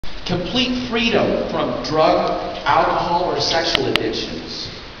Complete freedom from drug, alcohol, or sexual addictions.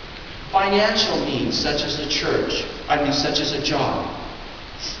 Financial needs such as such as a job.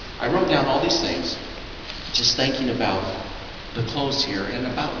 I wrote down all these things, just thinking about the close here and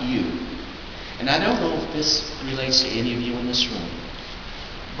about you. And I don't know if this relates to any of you in this room,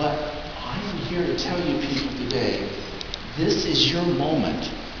 but I am here to tell you people today, this is your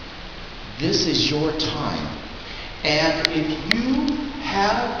moment. This is your time. And if you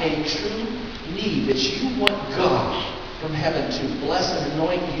have a true need that you want God from heaven to bless and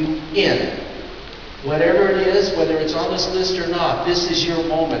anoint you in, whatever it is, whether it's on this list or not, this is your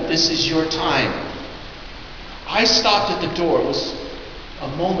moment. This is your time. I stopped at the door. It was a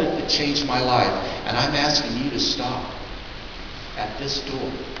moment that changed my life. And I'm asking you to stop at this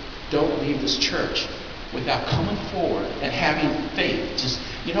door. Don't leave this church without coming forward and having faith.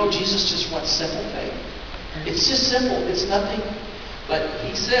 Jesus just wants simple faith. It's just simple. It's nothing. But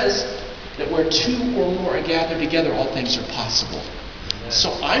he says that where two or more are gathered together, all things are possible.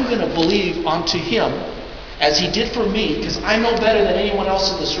 So I'm going to believe onto him as he did for me, because I know better than anyone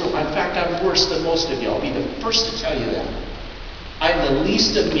else in this room. In fact, I'm worse than most of you. I'll be the first to tell you that. I'm the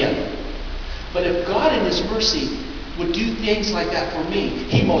least of men. But if God in his mercy would do things like that for me,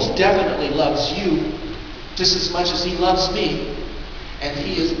 he most definitely loves you just as much as he loves me. And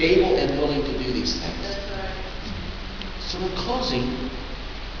he is able and willing to do these things. So in closing,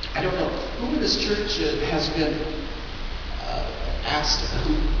 I don't know, who in this church has been asked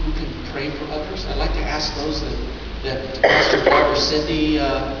who can pray for others? I'd like to ask those that Pastor Barbara Cindy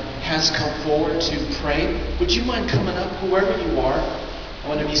has come forward to pray. Would you mind coming up, whoever you are? I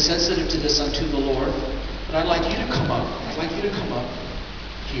want to be sensitive to this unto the Lord. But I'd like you to come up. I'd like you to come up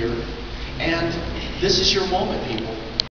here. And this is your moment, people.